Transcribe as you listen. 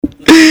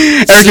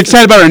Eric's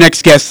excited about our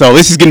next guest, though.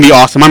 This is going to be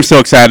awesome. I'm so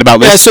excited about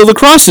this. Yeah, so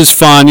lacrosse is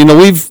fun.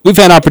 We've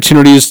had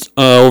opportunities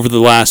over the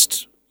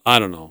last,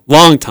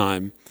 long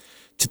time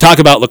to talk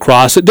about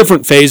lacrosse at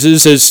different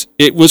phases, as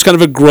it was kind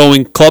of a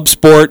growing club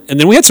sport. And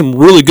then we had some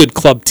really good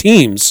club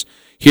teams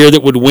here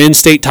that would win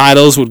state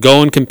titles, would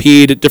go and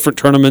compete at different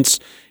tournaments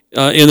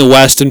in the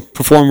West and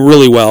perform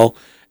really well.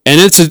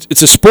 And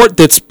it's a sport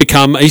that's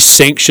become a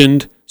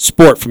sanctioned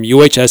sport from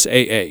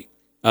UHSAA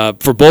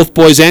for both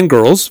boys and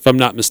girls, if I'm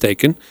not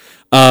mistaken.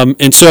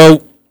 And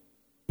so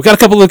we got a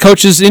couple of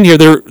coaches in here.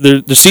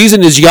 The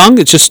season is young;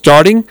 it's just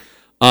starting.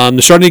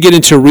 They're starting to get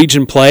into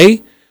region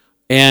play,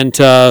 and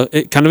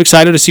kind of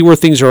excited to see where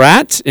things are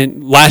at.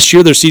 And last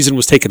year, their season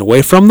was taken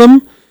away from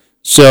them.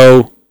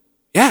 So,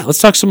 yeah, let's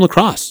talk some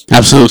lacrosse.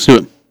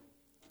 Absolutely.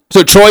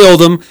 So, Troy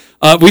Oldham,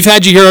 we've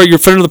had you here. You're a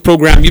friend of the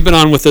program. You've been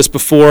on with us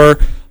before.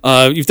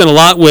 You've done a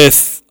lot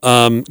with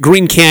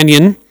Green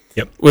Canyon,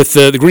 with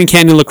the Green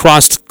Canyon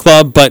Lacrosse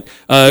Club, but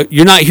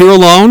you're not here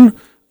alone.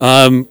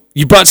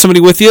 You brought somebody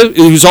with you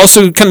who's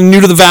also kind of new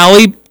to the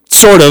Valley,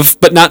 sort of,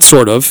 but not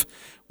sort of,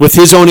 with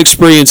his own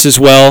experience as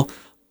well.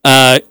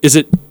 Is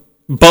it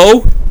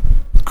Bo?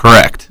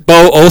 Correct.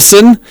 Bo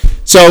Olsen.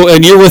 So,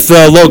 and you're with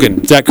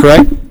Logan, is that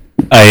correct?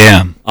 I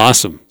am.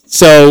 Awesome.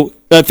 So,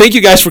 thank you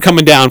guys for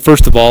coming down,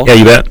 first of all. Yeah,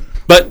 you bet.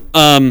 But,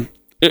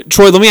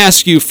 Troy, let me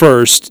ask you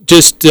first,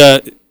 just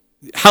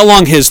how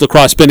long has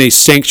lacrosse been a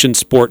sanctioned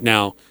sport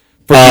now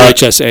for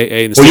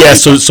UHSAA? In the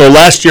state? So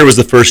last year was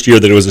the first year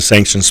that it was a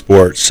sanctioned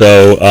sport.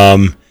 So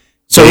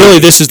really,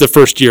 this is the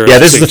first year. Yeah,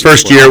 this is the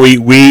first year.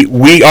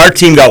 We our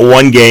team got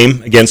one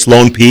game against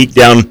Lone Peak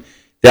down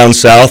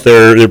south.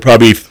 They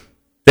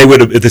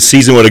would have, if the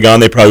season would have gone,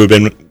 they probably would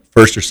have been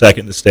first or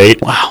second in the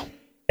state. Wow.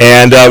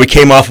 And we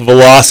came off of a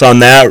loss on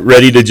that,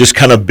 ready to just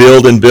kind of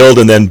build, and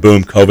then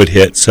boom, COVID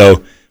hit.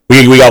 So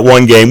we got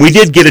one game. We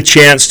did get a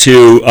chance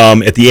to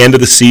at the end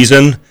of the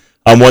season.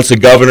 Once the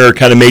governor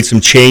kind of made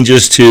some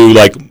changes to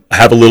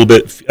have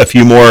a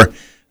few more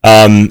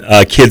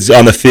kids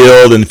on the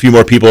field and a few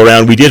more people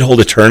around, we did hold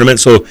a tournament.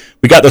 So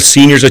we got the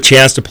seniors a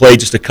chance to play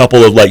just a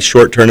couple of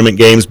short tournament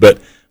games. But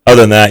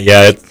other than that,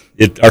 yeah,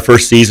 our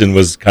first season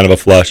was kind of a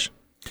flush.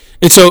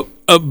 And so,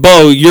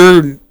 Bo,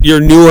 you're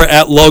newer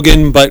at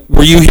Logan, but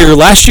were you here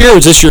last year, or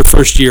was this your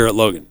first year at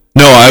Logan?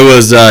 No, I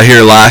was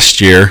here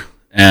last year,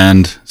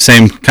 and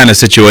same kind of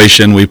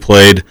situation. We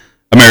played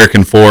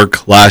American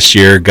Fork last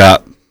year,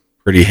 got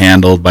pretty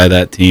handled by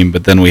that team,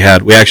 but then we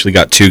actually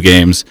got two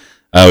games.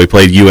 We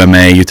played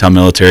UMA, Utah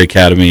Military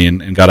Academy,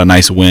 and got a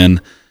nice win,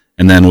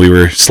 and then we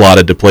were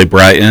slotted to play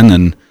Brighton,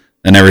 and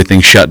then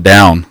everything shut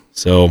down.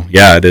 So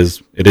yeah, it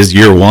is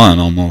year one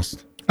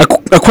almost.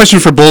 A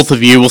question for both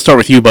of you. We'll start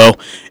with you, Bo.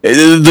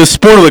 The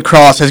sport of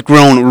lacrosse has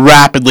grown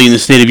rapidly in the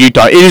state of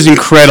Utah. It is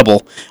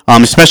incredible,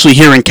 especially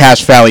here in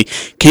Cache Valley.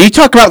 Can you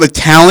talk about the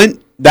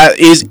talent that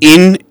is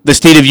in the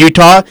state of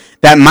Utah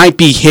that might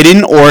be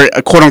hidden or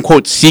a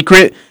quote-unquote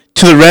secret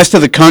to the rest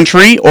of the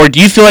country? Or do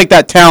you feel like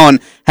that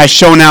talent has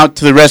shown out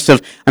to the rest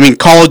of,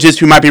 colleges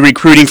who might be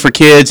recruiting for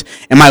kids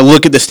and might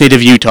look at the state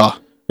of Utah?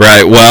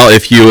 Right. Well,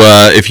 if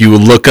you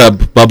look up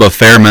Bubba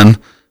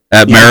Fairman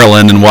at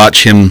Maryland and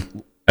watch him,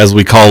 as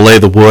we call, lay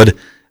the wood,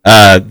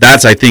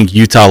 that's, I think,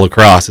 Utah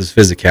lacrosse is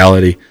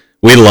physicality.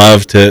 We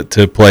love to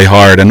play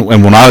hard. And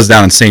when I was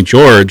down in St.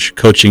 George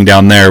coaching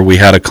down there, we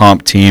had a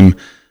comp team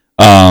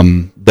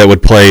that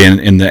would play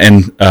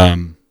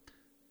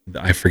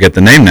I forget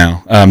the name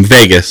now,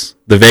 Vegas,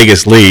 the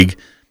Vegas League.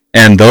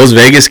 And those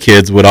Vegas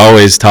kids would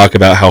always talk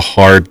about how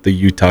hard the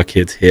Utah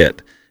kids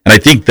hit. And I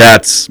think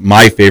that's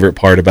my favorite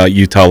part about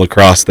Utah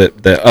lacrosse,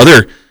 that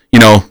other,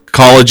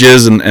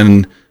 colleges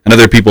and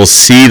other people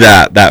see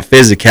that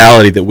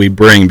physicality that we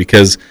bring,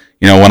 because,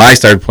 when I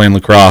started playing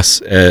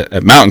lacrosse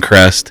at Mountain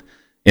Crest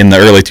in the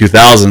early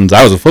 2000s,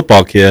 I was a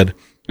football kid,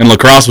 and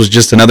lacrosse was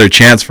just another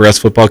chance for us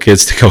football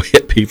kids to go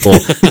hit people.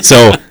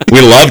 So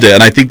we loved it,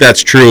 and I think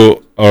that's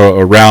true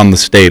around the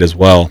state as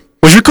well.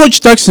 Was your coach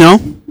Doug Snow?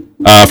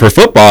 For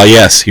football,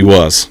 yes, he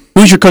was.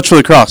 Who was your coach for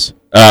lacrosse?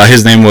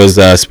 His name was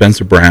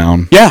Spencer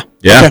Brown. Yeah.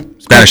 Okay.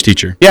 Spanish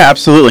teacher. Yeah,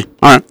 absolutely.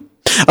 All right.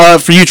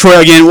 For you, Troy,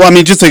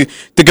 again, just the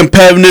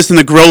competitiveness and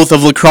the growth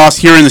of lacrosse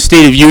here in the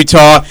state of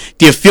Utah,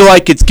 do you feel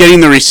like it's getting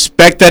the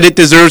respect that it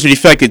deserves, or do you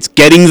feel like it's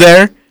getting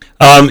there?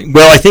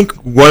 Well, I think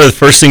one of the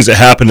first things that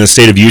happened in the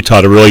state of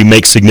Utah to really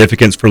make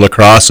significance for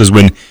lacrosse is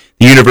when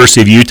the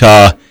University of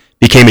Utah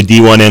became a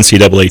D1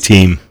 NCAA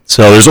team.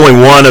 So there's only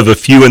one of a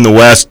few in the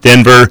West.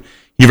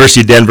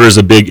 University of Denver is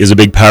a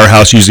big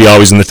powerhouse, usually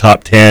always in the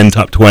top 10,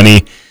 top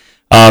 20.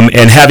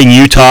 And having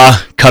Utah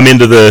come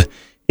into the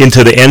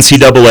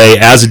NCAA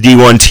as a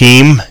D1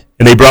 team,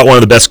 and they brought one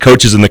of the best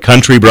coaches in the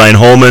country, Brian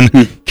Holman,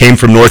 came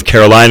from North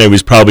Carolina. He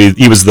was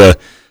the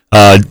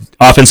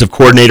offensive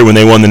coordinator when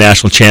they won the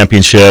national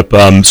championship.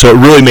 So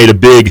it really made a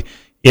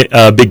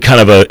big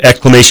kind of a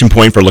exclamation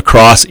point for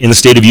lacrosse in the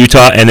state of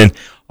Utah. And then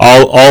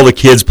all the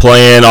kids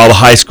playing, all the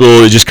high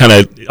school, it just kind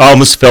of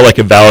almost felt like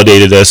it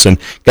validated us. And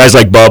guys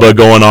like Bubba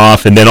going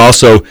off, and then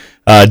also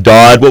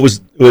Dodd.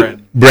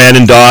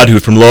 Brandon Dodd,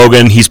 who's from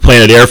Logan, he's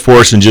playing at Air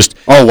Force and just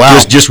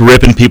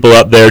ripping people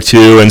up there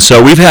too. And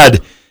so we've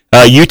had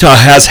Utah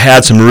has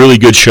had some really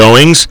good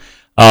showings,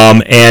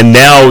 and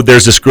now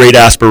there's this great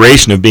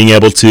aspiration of being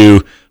able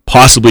to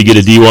possibly get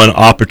a D1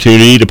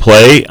 opportunity to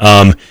play.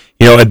 But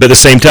at the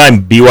same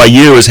time,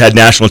 BYU has had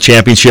national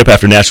championship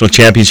after national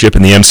championship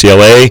in the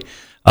MCLA.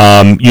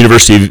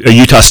 University of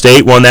Utah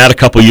State won that a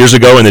couple years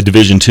ago in the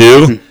Division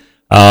II.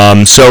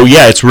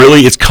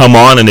 It's come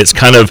on, and it's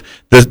kind of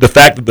the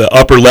fact that the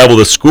upper level of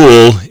the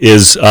school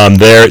is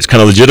there. It's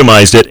kind of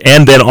legitimized it,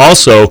 and then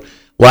also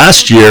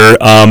last year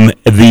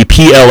the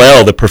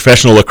PLL, the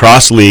Professional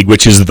Lacrosse League,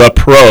 which is the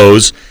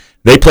pros,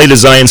 they played at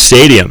Zion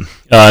Stadium.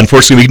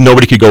 Unfortunately,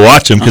 nobody could go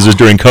watch them because it was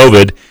during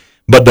COVID.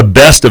 But the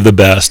best of the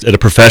best at a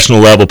professional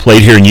level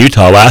played here in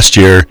Utah last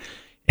year,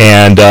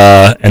 and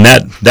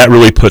that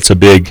really puts a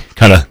big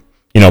kind of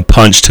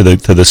punch to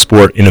the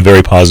sport in a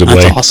very positive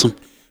way. That's awesome.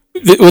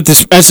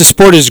 As the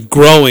sport is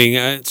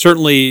growing,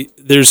 certainly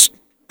there's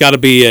got to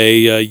be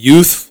a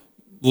youth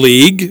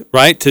league,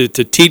 right, to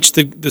teach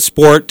the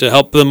sport, to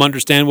help them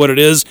understand what it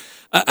is.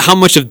 How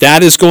much of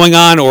that is going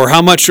on, or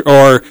how much,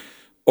 or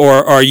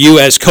are you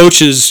as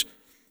coaches?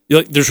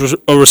 There's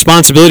a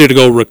responsibility to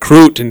go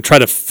recruit and try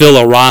to fill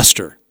a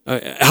roster.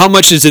 How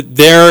much is it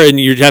there, and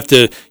you have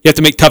to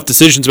make tough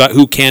decisions about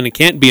who can and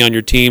can't be on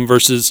your team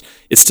versus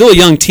it's still a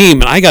young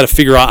team, and I got to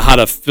figure out how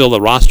to fill the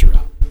roster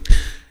out.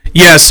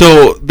 Yeah,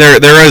 so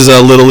there is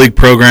a Little League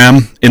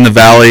program in the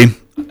Valley.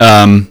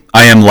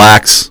 I am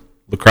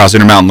Lacrosse,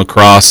 Intermountain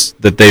Lacrosse,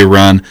 that they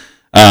run.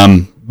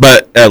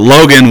 But at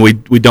Logan, we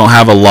don't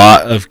have a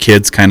lot of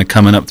kids kind of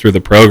coming up through the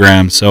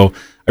program, so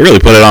I really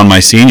put it on my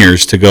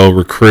seniors to go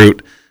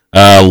recruit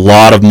a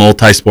lot of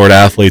multi-sport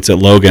athletes at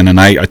Logan. And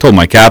I told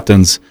my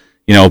captains,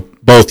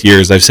 both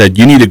years, I've said,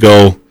 you need to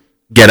go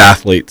get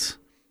athletes.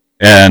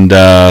 And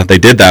they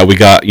did that. We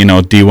got,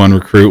 D1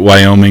 recruit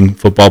Wyoming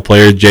football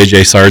player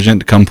J.J.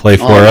 Sargent to come play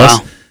for us.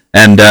 Wow.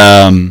 And,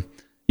 I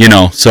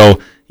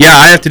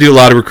have to do a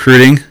lot of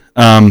recruiting,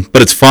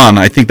 but it's fun.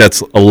 I think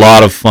that's a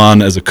lot of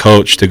fun as a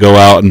coach to go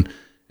out and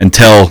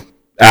tell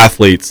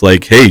athletes,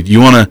 like, hey, do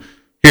you want to,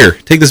 here,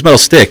 take this metal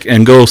stick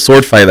and go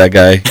sword fight that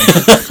guy.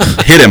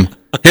 Hit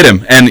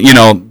him.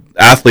 And,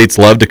 athletes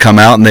love to come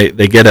out and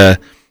they get a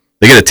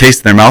taste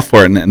in their mouth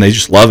for it, and they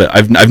just love it.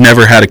 I've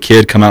never had a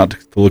kid come out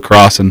to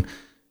lacrosse and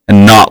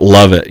not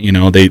love it.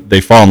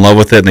 They fall in love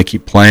with it, and they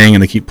keep playing,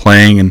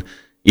 and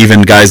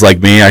even guys like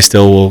me, I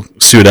still will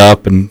suit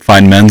up and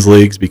find men's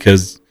leagues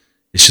because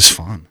it's just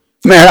fun.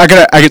 Man,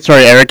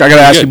 sorry, Eric. I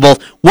gotta ask you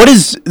both. What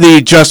is the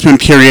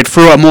adjustment period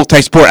for a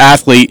multi-sport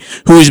athlete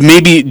who is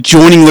maybe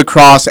joining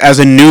lacrosse as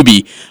a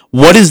newbie?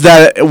 What is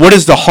that? What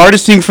is the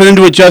hardest thing for them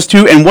to adjust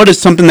to, and what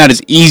is something that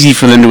is easy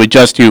for them to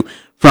adjust to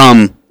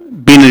from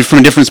being from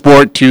a different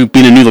sport to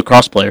being a new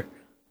lacrosse player?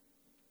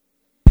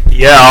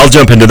 Yeah, I'll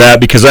jump into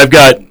that because I've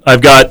got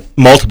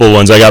multiple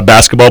ones. I got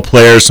basketball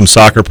players, some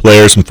soccer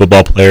players, some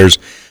football players,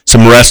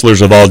 some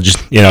wrestlers have all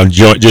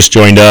just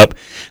joined up.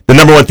 The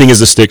number one thing is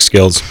the stick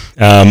skills.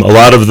 A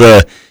lot of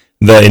the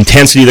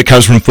intensity that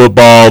comes from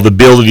football, the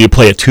ability to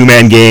play a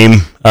two-man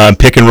game,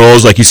 pick and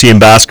rolls like you see in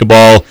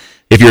basketball.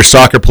 If you're a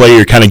soccer player,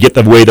 you kind of get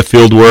the way the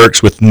field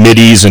works with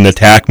middies and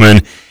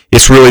attackmen.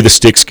 It's really the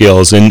stick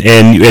skills. And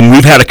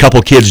we've had a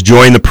couple kids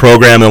join the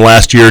program in the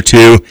last year or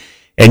two,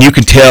 and you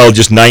can tell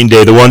just night and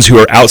day, the ones who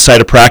are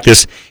outside of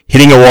practice,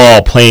 hitting a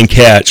wall, playing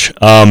catch,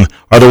 are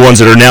the ones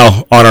that are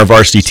now on our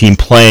varsity team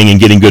playing and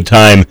getting good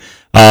time.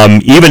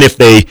 Even if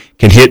they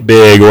can hit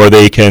big or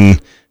they can,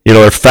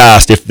 are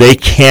fast, if they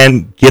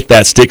can get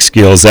that stick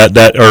skills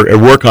or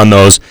work on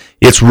those,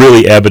 it's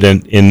really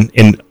evident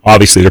in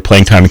obviously their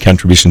playing time and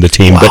contribution to the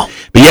team. Wow.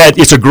 But yeah,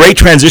 it's a great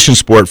transition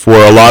sport for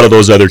a lot of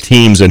those other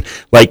teams. And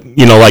like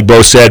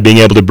Bo said, being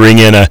able to bring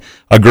in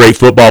a great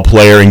football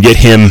player and get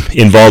him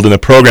involved in the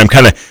program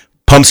kind of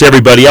pumps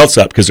everybody else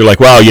up because they're like,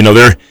 wow,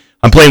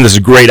 I'm playing this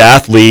great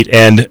athlete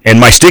and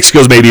my stick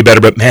skills may be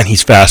better, but man,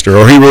 he's faster,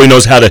 or he really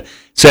knows how to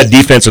set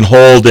defense and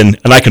hold, and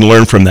I can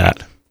learn from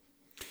that.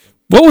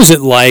 What was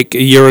it like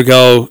a year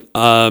ago?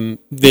 All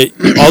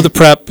the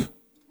prep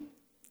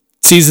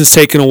seasons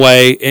taken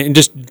away, and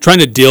just trying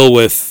to deal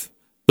with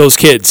those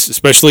kids,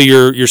 especially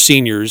your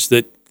seniors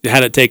that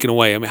had it taken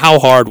away. I mean, how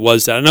hard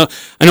was that?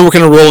 I know we're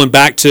kind of rolling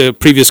back to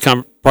previous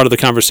part of the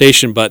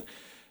conversation, but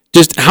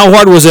just how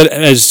hard was it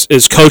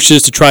as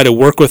coaches to try to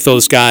work with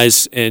those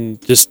guys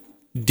and just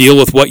deal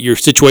with what your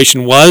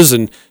situation was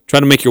and try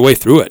to make your way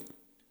through it?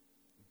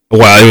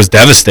 Well, it was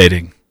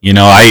devastating.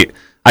 I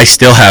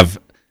still have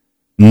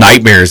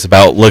nightmares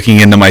about looking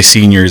into my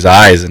seniors'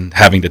 eyes and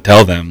having to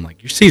tell them,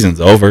 like, your season's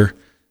over.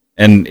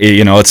 And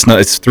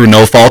it's through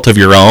no fault of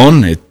your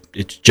own.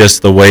 It's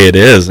just the way it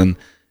is, and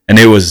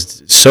it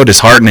was so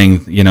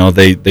disheartening.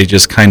 They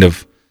just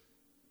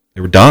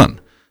they were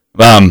done.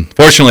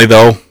 Fortunately,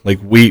 though, like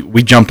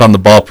we jumped on the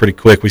ball pretty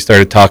quick. We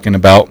started talking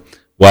about,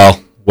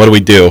 well, what do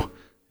we do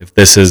if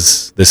this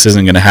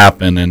isn't going to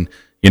happen? And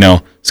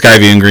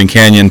Skyview and Green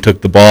Canyon took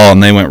the ball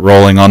and they went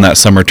rolling on that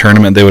summer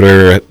tournament they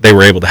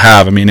were able to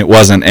have. I mean, it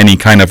wasn't any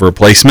kind of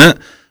replacement,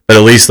 but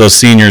at least those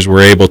seniors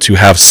were able to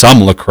have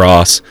some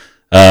lacrosse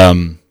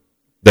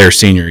their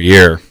senior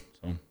year.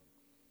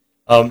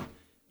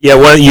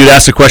 You'd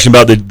asked a question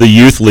about the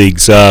youth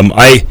leagues.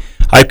 I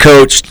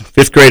coached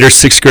 5th graders,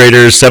 6th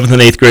graders, 7th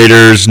and 8th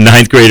graders,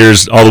 9th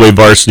graders, all the way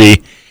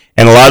varsity.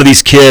 And a lot of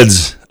these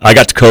kids I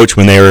got to coach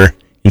when they were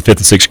in 5th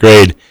and 6th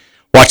grade.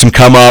 Watch them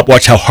come up,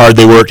 watch how hard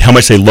they worked, how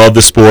much they love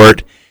the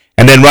sport.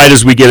 And then right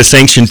as we get a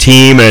sanctioned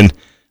team, and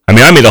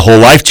I made a whole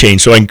life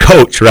change. So I can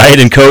coach, right?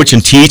 And coach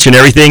and teach and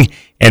everything.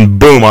 And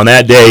boom, on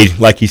that day,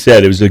 like he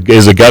said, it was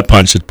a gut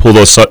punch to pull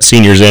those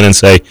seniors in and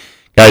say,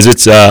 guys,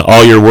 it's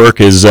all your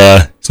work is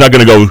it's not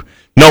going to go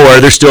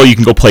nowhere. There's still, you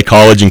can go play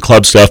college and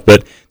club stuff,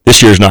 but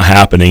this year's not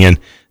happening. And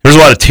there's a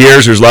lot of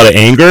tears, there's a lot of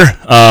anger.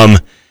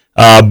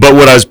 But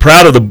what I was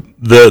proud of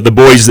the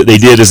boys that they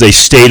did is they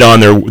stayed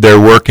on their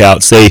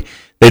workouts.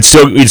 We'd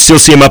still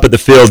see them up at the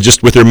field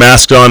just with their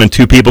masks on and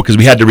 2 people because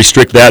we had to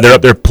restrict that. They're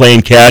up there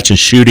playing catch and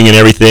shooting and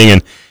everything.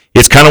 And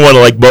it's kind of what,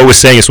 like Bo was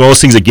saying, it's one of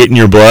those things that get in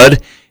your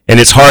blood, and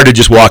it's hard to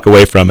just walk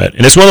away from it.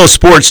 And it's one of those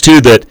sports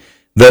too that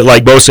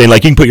like Bo was saying,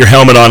 like you can put your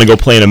helmet on and go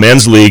play in a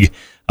men's league.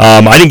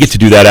 I didn't get to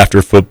do that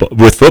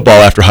with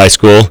football after high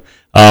school.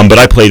 But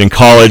I played in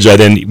college.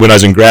 When I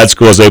was in grad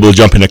school, I was able to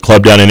jump in a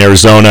club down in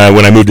Arizona.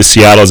 When I moved to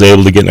Seattle, I was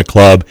able to get in a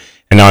club,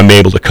 and now I'm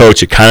able to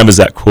coach. It kind of is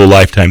that cool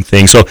lifetime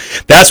thing. So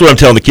that's what I'm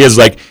telling the kids,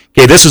 like,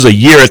 okay, this is a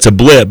year, it's a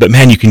blip, but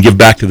man, you can give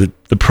back to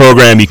the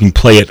program. You can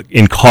play it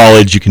in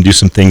college. You can do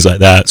some things like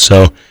that.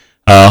 So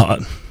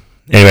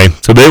anyway,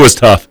 but it was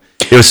tough.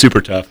 It was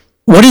super tough.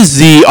 What is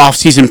the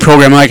off-season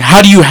program like?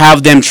 How do you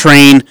have them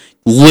train,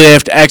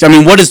 lift,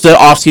 what is the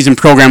off-season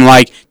program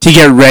like to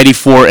get ready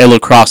for a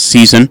lacrosse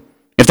season,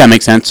 if that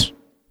makes sense?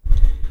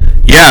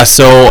 Yeah,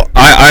 so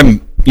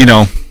I'm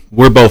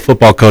we're both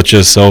football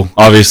coaches, so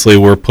obviously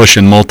we're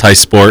pushing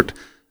multi-sport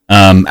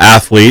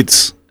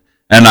athletes.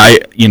 And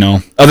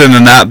other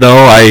than that,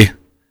 though,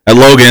 at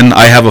Logan,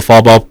 I have a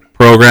fall ball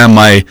program.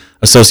 My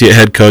associate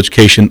head coach,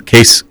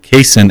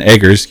 Kaysen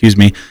Eggers,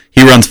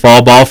 he runs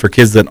fall ball for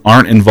kids that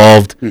aren't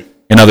involved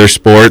in other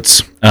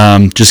sports,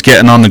 just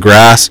getting on the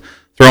grass,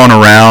 throwing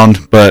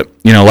around. But,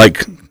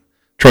 like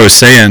Troy was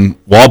saying,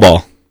 wall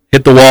ball,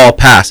 hit the wall,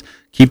 pass.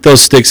 Keep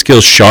those stick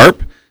skills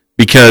sharp,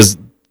 because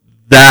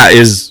that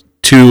is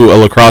to a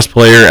lacrosse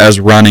player as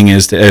running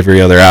is to every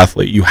other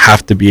athlete. You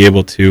have to be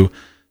able to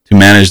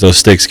manage those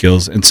stick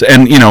skills. And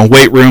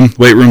weight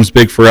room's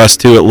big for us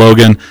too at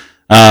Logan.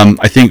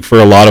 I think for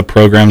a lot of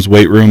programs,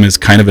 weight room is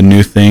kind of a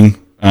new thing.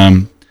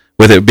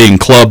 With it being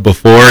club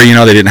before,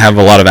 they didn't have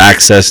a lot of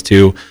access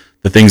to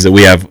the things that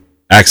we have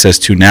access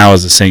to now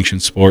as a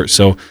sanctioned sport.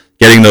 So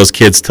getting those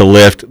kids to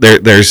lift,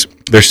 there's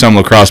some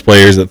lacrosse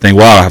players that think,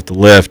 wow, I have to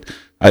lift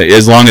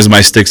as long as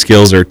my stick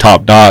skills are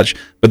top notch,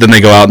 but then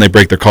they go out and they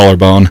break their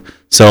collarbone.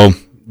 So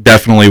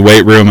definitely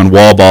weight room and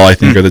wall ball, I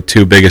think, are the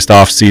 2 biggest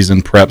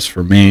off-season preps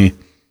for me.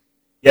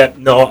 Yeah,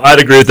 no, I'd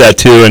agree with that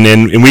too.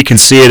 And we can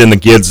see it in the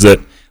kids that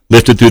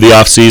lifted through the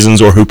off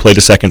seasons or who played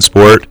a second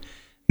sport.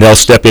 They'll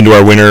step into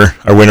our winter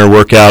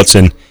workouts,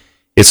 and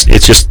it's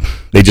just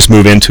they just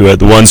move into it.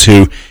 The ones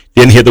who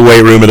didn't hit the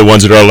weight room are the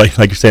ones that are like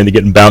you're saying, they're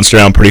getting bounced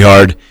around pretty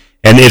hard.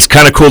 And it's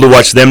kind of cool to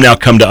watch them now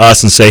come to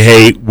us and say,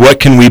 hey, what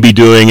can we be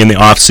doing in the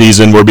off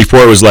season? Where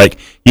before it was like,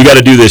 you got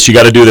to do this,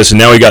 and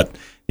now we got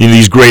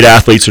these great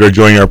athletes that are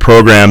joining our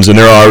programs, and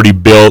they're already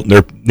built.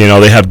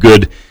 They have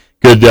good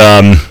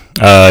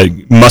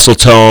muscle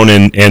tone,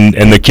 and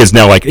the kids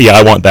now like, yeah,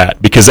 I want that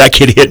because that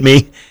kid hit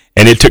me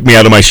and it took me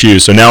out of my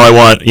shoes. So now I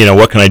want,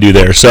 what can I do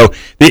there? So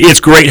it's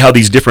great how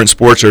these different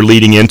sports are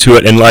leading into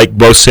it. And like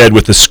both said,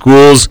 with the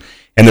schools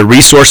and the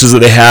resources that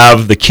they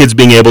have, the kids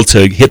being able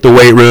to hit the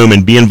weight room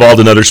and be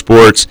involved in other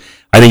sports,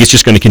 I think it's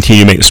just going to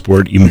continue to make the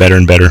sport even better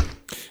and better.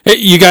 Hey,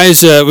 you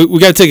guys, we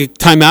got to take a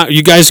time out.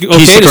 You guys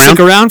okay to stick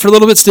around for a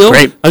little bit still?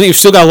 Great. I think we've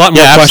still got a lot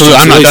more questions.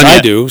 Absolutely. I'm not done yet.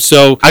 I do.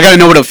 So I got to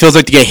know what it feels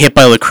like to get hit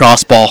by a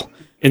lacrosse ball.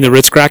 In the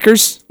Ritz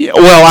Crackers? Yeah,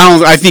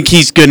 well, I think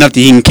he's good enough that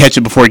he can catch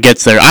it before it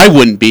gets there. I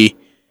wouldn't be,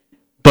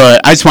 but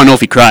I just want to know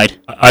if he cried.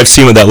 I've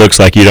seen what that looks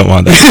like. You don't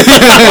want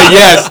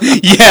that.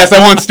 yes, I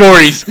want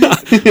stories. All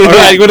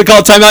right, we're going to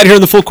call timeout here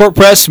in the Full Court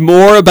Press.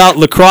 More about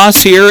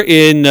lacrosse here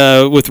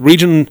with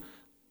Region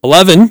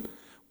 11.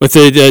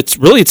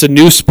 It's a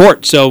new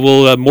sport, so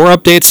we'll more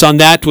updates on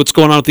that, what's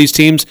going on with these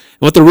teams, and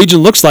what the region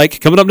looks like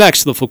coming up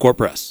next in the Full Court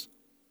Press.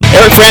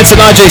 Eric France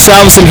and Ajay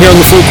Salveson here on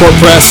the Full Court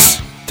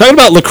Press. Talking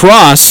about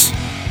lacrosse,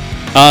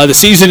 the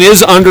season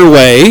is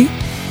underway.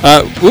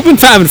 We've been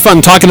having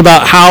fun talking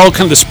about how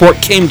kind of the sport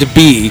came to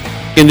be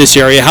in this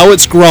area, how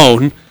it's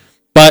grown,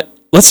 but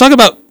let's talk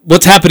about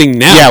what's happening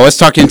now. Yeah, let's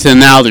talk into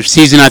now their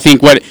season. I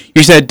think what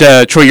you said,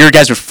 Troy, your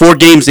guys are 4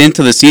 games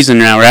into the season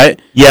now, right?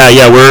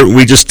 Yeah.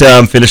 We just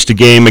finished a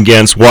game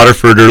against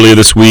Waterford earlier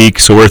this week,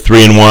 so we're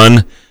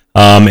 3-1,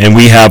 and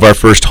we have our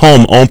first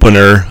home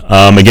opener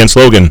against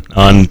Logan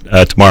on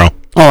tomorrow.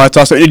 Oh, that's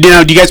awesome.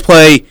 Now, do you guys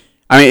play?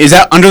 Is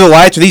that under the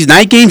lights? Are these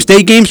night games,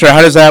 day games, or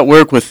how does that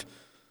work with?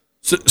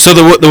 So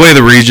the way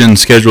the region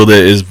scheduled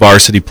it is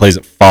varsity plays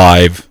at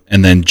 5,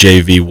 and then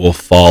JV will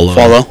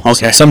follow.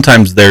 Okay.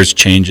 Sometimes there's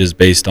changes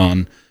based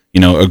on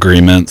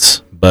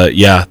agreements, But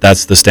yeah,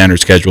 that's the standard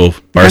schedule: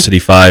 varsity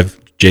 5,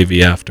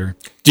 JV after.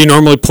 Do you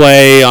normally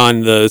play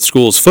on the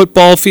school's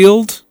football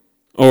field,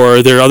 or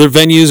are there other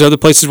venues, other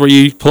places where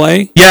you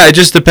play? Yeah, it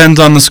just depends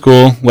on the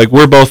school. Like,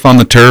 we're both on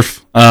the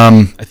turf.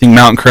 I think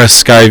Mountain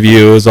Crest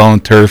Skyview is all on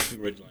turf.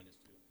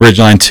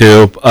 Ridgeline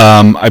too.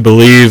 I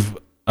believe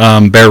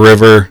Bear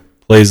River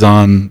plays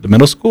on the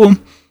middle school.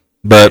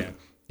 But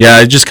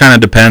yeah, it just kind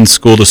of depends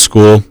school to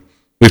school.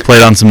 We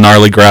played on some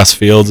gnarly grass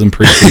fields in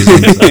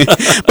preseason.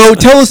 But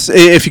tell us,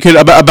 if you could,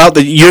 about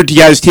your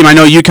guys' team. I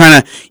know you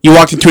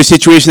walked into a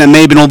situation that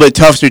may have been a little bit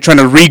tough, so you're trying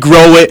to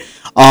regrow it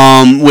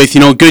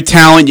with good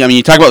talent. I mean,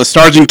 you talk about the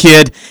Sargent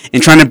kid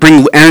and trying to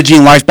bring energy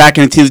and life back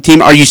into the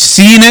team. Are you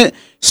seeing it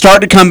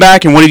start to come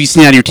back, and what have you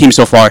seen out of your team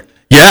so far?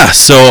 Yeah,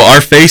 so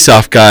our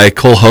face-off guy,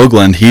 Cole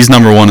Hoagland, he's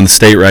number 1 in the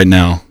state right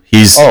now.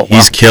 He's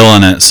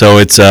killing it. So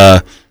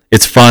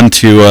it's fun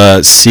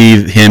to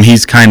see him.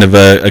 He's kind of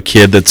a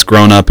kid that's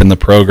grown up in the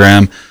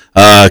program.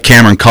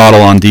 Cameron Cottle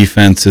on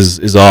defense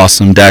is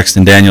awesome.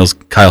 Daxton Daniels,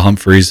 Kyle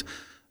Humphreys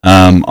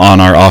on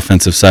our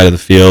offensive side of the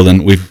field,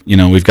 and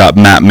we've got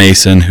Matt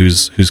Mason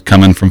who's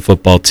coming from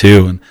football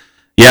too. And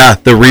yeah,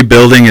 the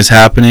rebuilding is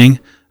happening.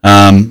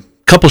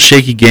 Couple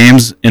shaky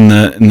games in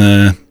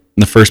the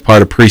first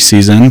part of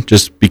preseason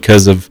just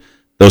because of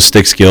those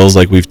stick skills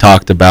like we've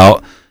talked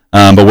about.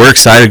 But we're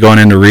excited going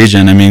into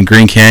region. I mean,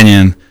 Green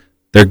Canyon,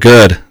 they're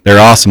good. They're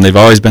awesome. They've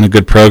always been a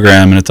good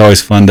program, and it's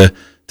always fun to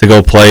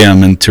go play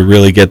them and to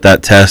really get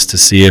that test to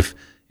see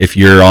if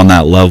you're on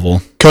that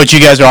level. Coach, you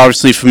guys are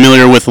obviously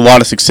familiar with a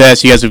lot of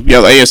success. You guys have,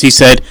 as he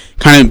said,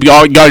 kind of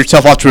got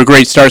yourself off to a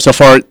great start so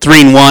far,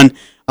 3-1.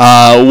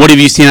 What have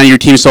you seen on your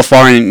team so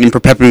far in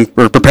preparing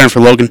for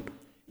Logan?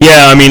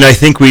 Yeah, I mean, I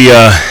think we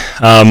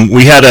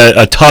had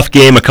a tough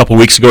game a couple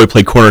weeks ago. We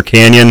played Corner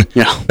Canyon,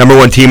 number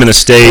 1 team in the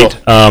state.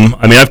 Cool.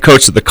 I mean, I've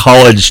coached at the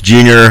college,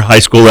 junior, high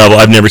school level.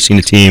 I've never seen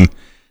a team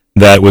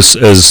that was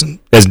as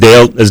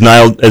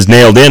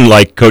nailed in,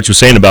 like Coach was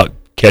saying about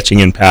catching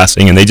and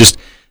passing, and they just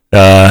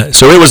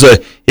so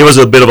it was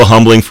a bit of a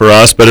humbling for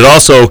us. But it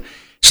also,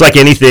 just like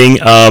anything,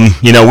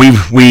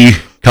 we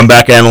come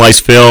back, analyze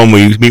film,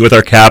 we meet with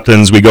our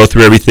captains, we go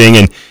through everything,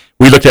 and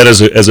we looked at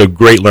it as a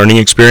great learning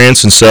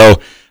experience, and so.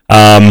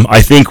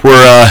 I think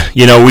we're,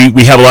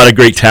 we have a lot of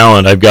great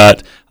talent. I've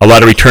got a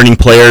lot of returning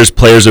players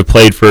who've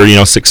played for,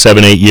 6,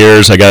 7, 8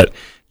 years. I got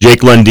Jake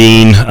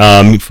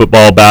Lundeen,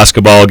 football,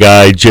 basketball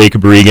guy,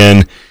 Jacob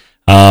Regan.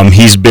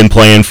 He's been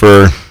playing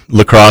for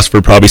lacrosse for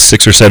probably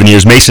 6 or 7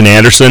 years. Mason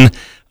Anderson,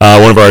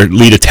 one of our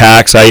lead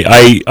attacks.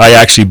 I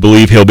actually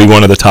believe he'll be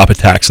one of the top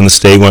attacks in the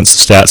state once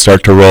the stats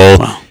start to roll.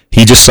 Wow.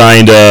 He just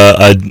signed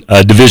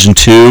a Division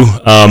II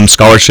full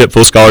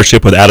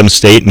scholarship with Adams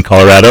State in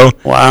Colorado.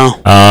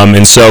 Wow.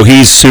 And so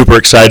he's super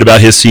excited about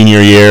his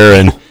senior year.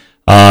 And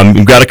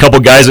we've got a couple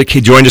guys that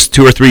joined us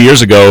 2 or 3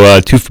 years ago,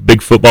 2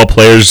 big football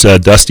players,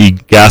 Dusty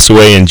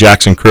Gassaway and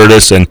Jackson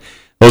Curtis. And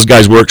those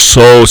guys work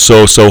so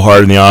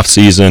hard in the off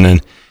season,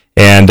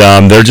 and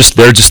they're just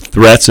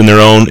threats in their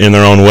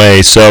own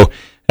way. So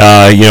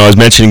I was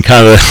mentioning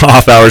kind of the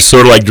off hours,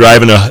 sort of like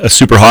driving a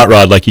super hot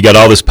rod. Like, you got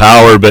all this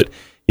power, but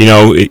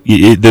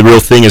the real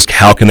thing is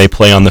how can they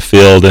play on the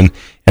field, and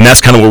that's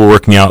kind of what we're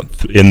working out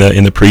in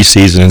the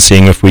preseason and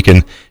seeing if we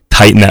can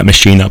tighten that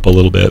machine up a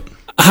little bit.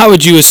 How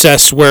would you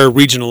assess where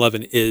Region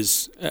 11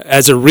 is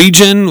as a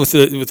region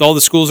with all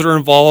the schools that are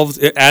involved,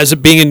 as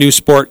it being a new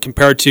sport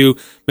compared to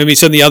maybe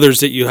some of the others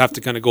that you have to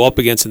kind of go up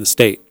against in the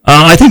state?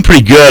 I think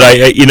pretty good.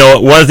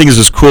 One of the things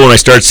that's cool when I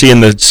start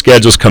seeing the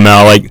schedules come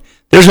out, like,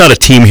 there's not a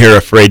team here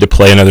afraid to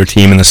play another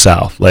team in the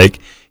South. Like,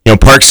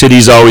 Park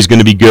City's always going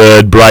to be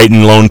good.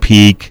 Brighton, Lone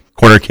Peak,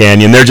 Corner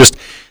Canyon.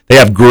 They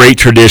have great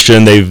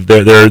tradition.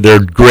 They're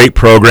great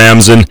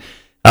programs, and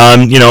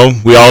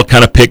we all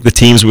kind of pick the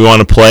teams we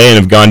want to play and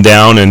have gone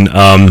down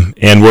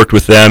and worked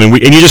with them, and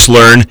you just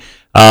learn.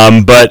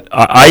 But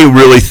I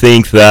really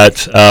think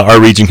that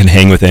our region can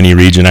hang with any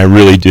region. I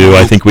really do.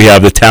 I think we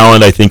have the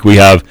talent. I think we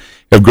have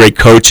great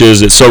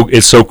coaches. It's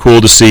so cool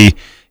to see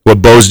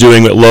what Bo's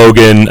doing with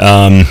Logan.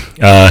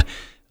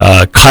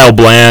 Kyle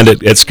Bland at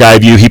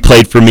Skyview, he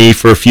played for me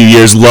for a few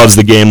years, loves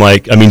the game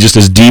just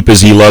as deep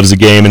as he loves the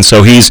game. And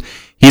so he's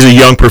a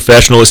young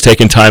professional, has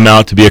taken time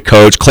out to be a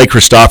coach. Clay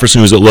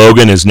Christopherson, who's at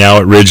Logan, is now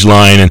at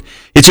Ridgeline. And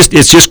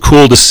it's just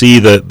cool to see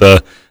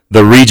the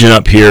region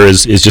up here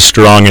is just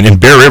strong. And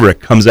Bear River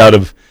comes out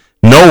of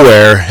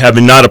nowhere,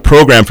 having not a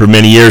program for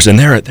many years, and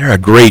they're a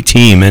great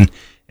team. And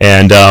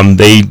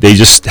they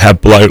just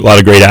have a lot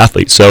of great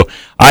athletes. So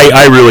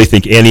I really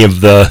think any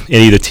of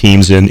the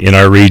teams in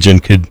our region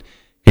can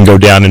go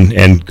down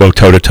and go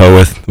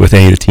toe-to-toe with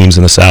any of the teams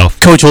in the South.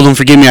 Coach Oldham,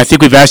 forgive me, I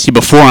think we've asked you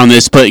before on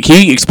this, but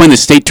can you explain the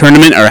state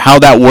tournament or how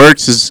that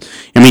works?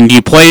 Do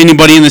you play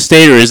anybody in the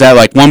state, or is that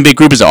like one big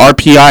group? Is it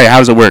RPI, or how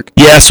does it work?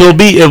 Yeah, so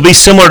it'll be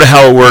similar to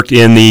how it worked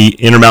in the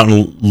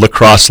Intermountain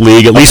Lacrosse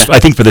League, at least I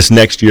think for this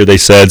next year, they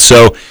said.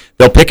 So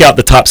they'll pick out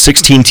the top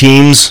 16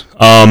 teams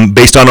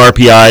based on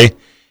RPI,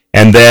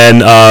 And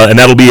then and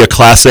that'll be a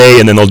Class A,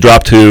 and then they'll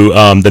drop to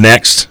the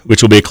next,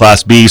 which will be a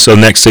Class B. So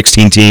the next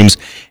 16 teams,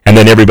 and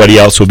then everybody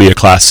else will be a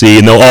Class C,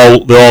 and they'll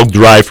all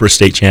drive for a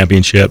state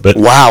championship. But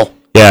wow.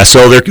 Yeah,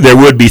 so there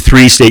would be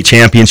 3 state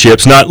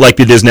championships, not like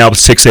it is now with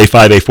 6A,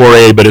 5A,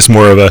 4A, but it's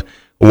more of a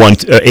one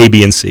A,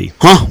 B, and C.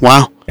 Huh?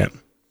 Wow. Yeah.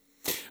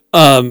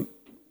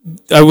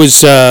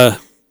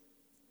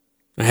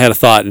 I had a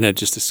thought and it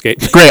just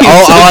escaped me. Great.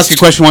 I'll ask a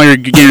question while you're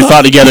getting your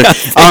thought together.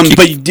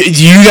 But do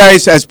you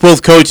guys, as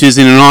both coaches,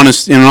 in an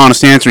honest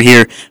answer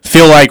here,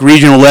 feel like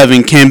Regional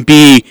 11 can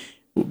compete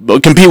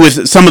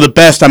with some of the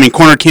best? I mean,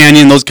 Corner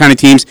Canyon, those kind of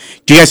teams.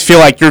 Do you guys feel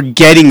like you're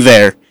getting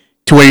there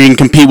to where you can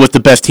compete with the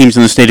best teams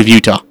in the state of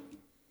Utah?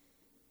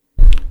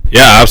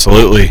 Yeah,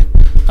 absolutely.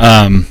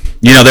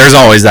 There's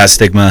always that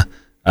stigma.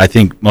 I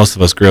think most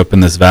of us grew up in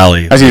this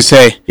valley. I was going to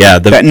say,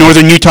 that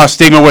northern Utah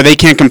stigma where they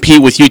can't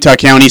compete with Utah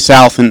County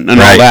South and all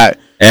that.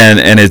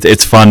 And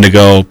it's fun to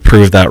go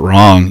prove that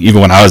wrong.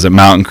 Even when I was at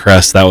Mountain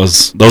Crest,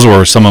 those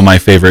were some of my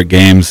favorite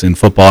games in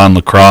football and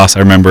lacrosse. I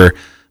remember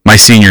my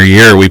senior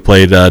year, we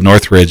played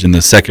Northridge in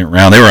the second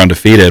round. They were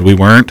undefeated. We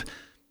weren't.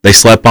 They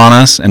slept on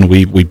us, and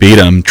we beat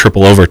them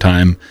triple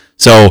overtime.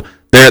 So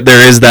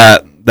there is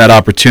that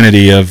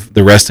opportunity of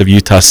the rest of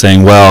Utah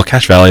saying, well,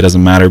 Cache Valley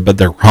doesn't matter, but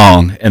they're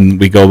wrong. And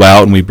we go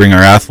out and we bring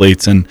our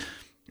athletes, and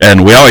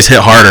we always hit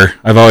harder.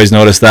 I've always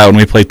noticed that when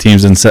we play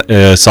teams in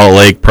Salt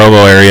Lake,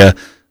 Provo area,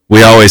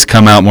 we always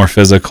come out more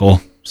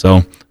physical.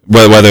 So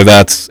whether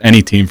that's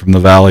any team from the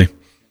valley.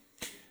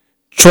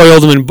 Troy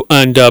Oldham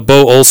and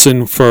Bo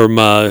Olsen from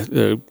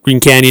Green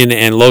Canyon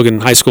and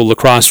Logan High School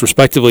lacrosse,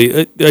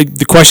 respectively.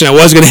 The question I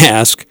was going to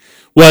ask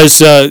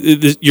was,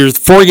 you're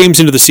 4 games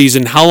into the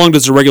season. How long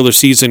does the regular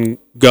season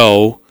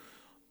go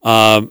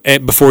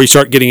before you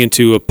start getting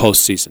into a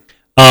postseason?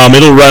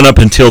 It'll run up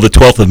until the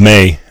 12th of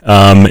May,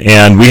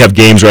 and we have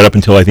games right up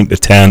until, I think, the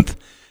 10th.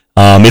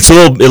 It's a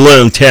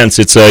little intense.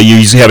 It's you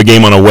usually have a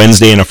game on a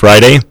Wednesday and a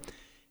Friday,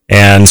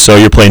 and so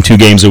you're playing 2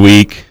 games a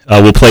week.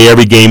 We'll play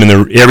every team in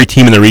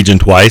the region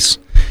twice,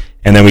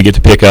 and then we get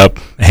to pick up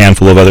a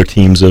handful of other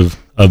teams of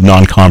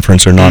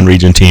non-conference or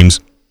non-region teams.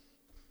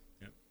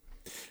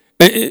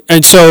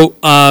 And so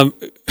I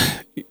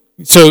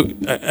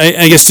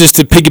guess just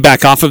to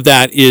piggyback off of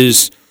that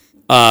is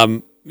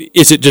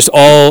it just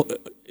all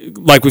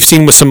like we've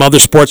seen with some other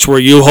sports where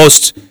you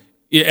host,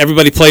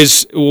 everybody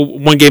plays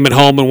one game at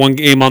home and one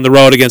game on the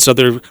road against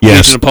other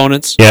region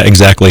opponents? Yeah,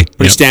 exactly.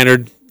 Pretty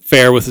standard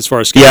fare with as far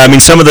as schedule. Yeah, I mean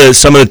some of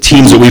the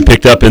teams that we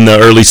picked up in the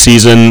early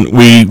season,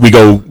 we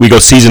go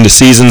season to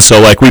season.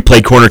 So like we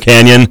played Corner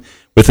Canyon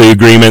with the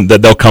agreement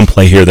that they'll come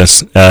play here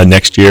this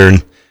next year,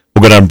 and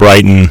we'll go down to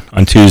Brighton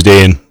on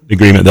Tuesday, and the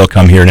agreement they'll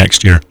come here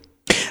next year.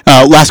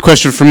 Last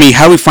question for me: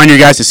 how do we find your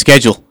guys'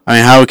 schedule? I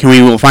mean, how can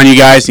we find you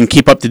guys and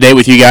keep up to date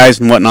with you guys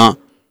and whatnot?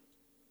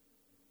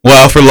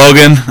 Well, for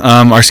Logan,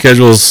 our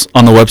schedule's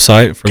on the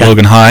website for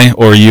Logan High,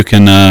 or you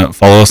can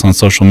follow us on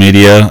social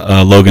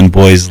media, Logan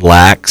Boys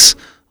Lax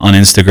on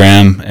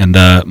Instagram, and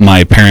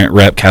my parent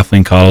rep,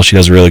 Kathleen Cottle, she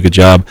does a really good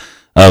job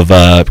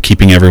of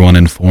keeping everyone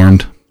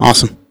informed.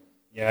 Awesome.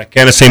 Yeah,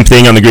 kind of same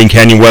thing on the Green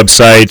Canyon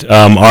website.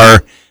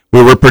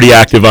 We're pretty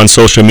active on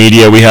social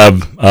media. We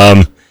have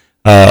our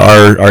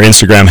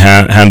Instagram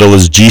handle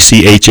is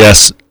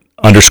GCHS_Lax,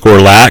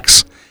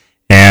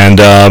 and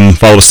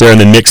follow us there. And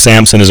then Nick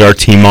Sampson is our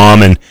team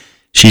mom, and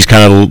she's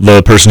kind of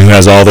the person who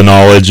has all the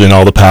knowledge and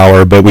all the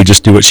power, but we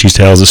just do what she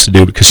tells us to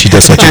do because she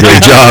does such a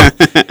great job.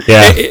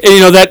 Yeah.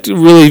 And, that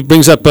really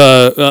brings up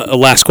a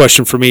last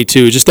question for me,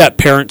 too. Just that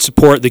parent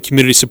support, the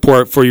community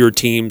support for your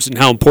teams, and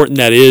how important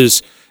that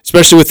is,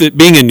 especially with it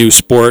being a new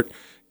sport,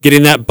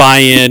 getting that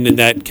buy-in and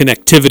that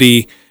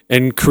connectivity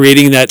and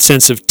creating that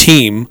sense of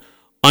team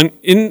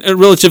in a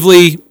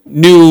relatively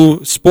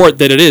new sport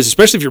that it is,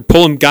 especially if you're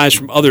pulling guys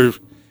from other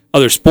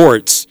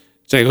sports.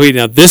 Saying, "Hey,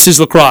 now this is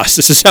lacrosse.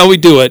 This is how we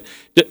do it."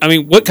 I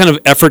mean, what kind of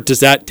effort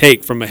does that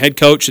take from a head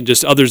coach and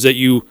just others that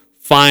you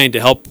find to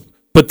help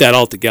put that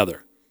all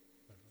together?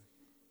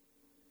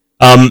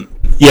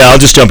 Yeah, I'll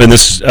just jump in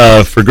this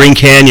for Green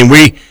Canyon.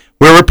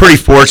 We're pretty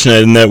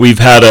fortunate in that we've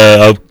had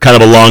a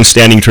kind of a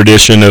long-standing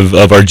tradition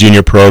of our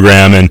junior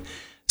program, and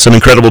some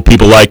incredible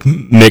people like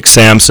Mick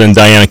Sampson,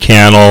 Diana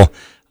Cannell,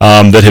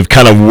 that have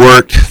kind of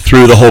worked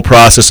through the whole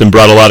process and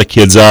brought a lot of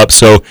kids up.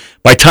 So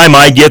by the time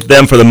I get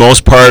them, for the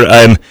most part,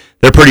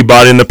 they're pretty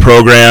bought in the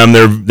program.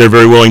 They're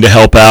very willing to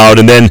help out.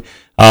 And then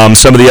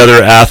some of the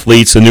other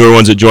athletes, the newer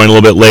ones that join a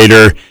little bit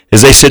later,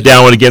 as they sit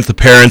down against the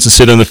parents and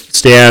sit in the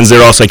stands,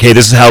 they're also like, "Hey,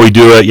 this is how we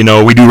do it.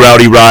 We do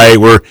Rowdy right.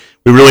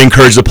 We really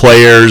encourage the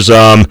players.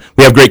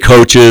 We have great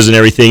coaches and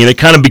everything." And it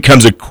kind of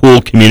becomes a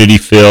cool community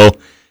feel.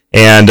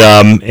 And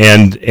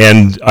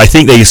I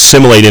think they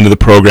assimilate into the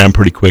program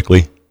pretty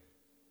quickly.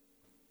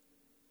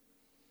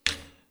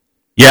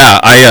 Yeah,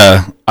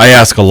 I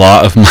ask a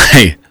lot of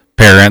my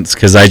parents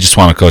because I just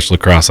want to coach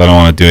lacrosse. I don't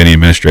want to do any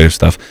administrative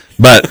stuff.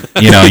 But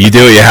you do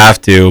what you have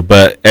to.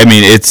 But I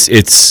mean,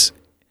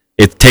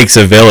 it takes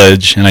a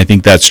village, and I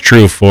think that's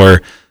true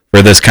for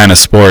this kind of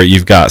sport.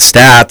 You've got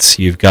stats,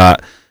 you've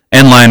got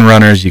end line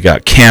runners, you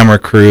got camera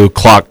crew,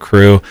 clock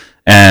crew,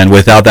 And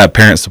without that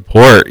parent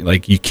support,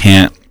 like, you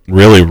can't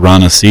really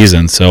run a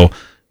season. So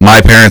my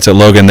parents at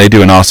Logan, they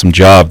do an awesome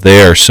job.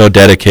 They are so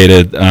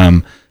dedicated.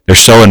 They're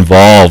so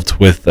involved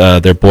with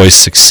their boys'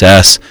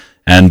 success,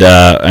 and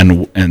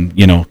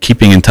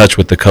keeping in touch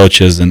with the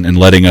coaches and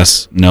letting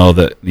us know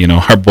that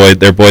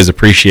their boys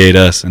appreciate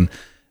us and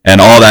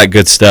all that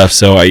good stuff.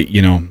 So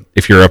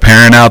if you're a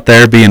parent out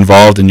there, be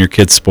involved in your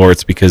kids'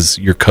 sports, because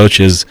your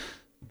coaches,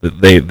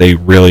 they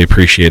really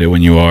appreciate it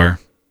when you are.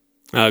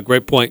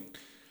 Great point.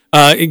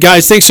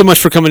 Guys, thanks so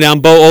much for coming down.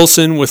 Bo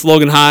Olsen with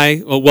Logan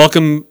High.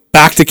 Welcome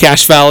back to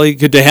Cache Valley.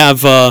 Good to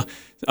have a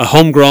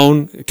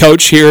homegrown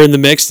coach here in the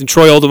mix. And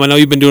Troy Oldham, I know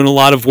you've been doing a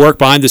lot of work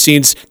behind the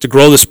scenes to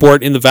grow the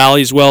sport in the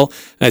Valley as well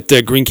at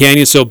Green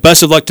Canyon. So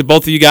best of luck to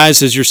both of you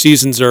guys as your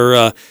seasons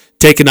are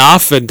taking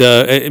off, and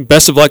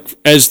best of luck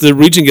as the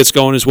region gets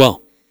going as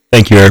well.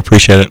 Thank you, Eric.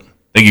 Appreciate it.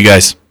 Thank you,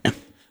 guys.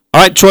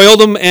 All right, Troy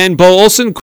Oldham and Bo Olsen.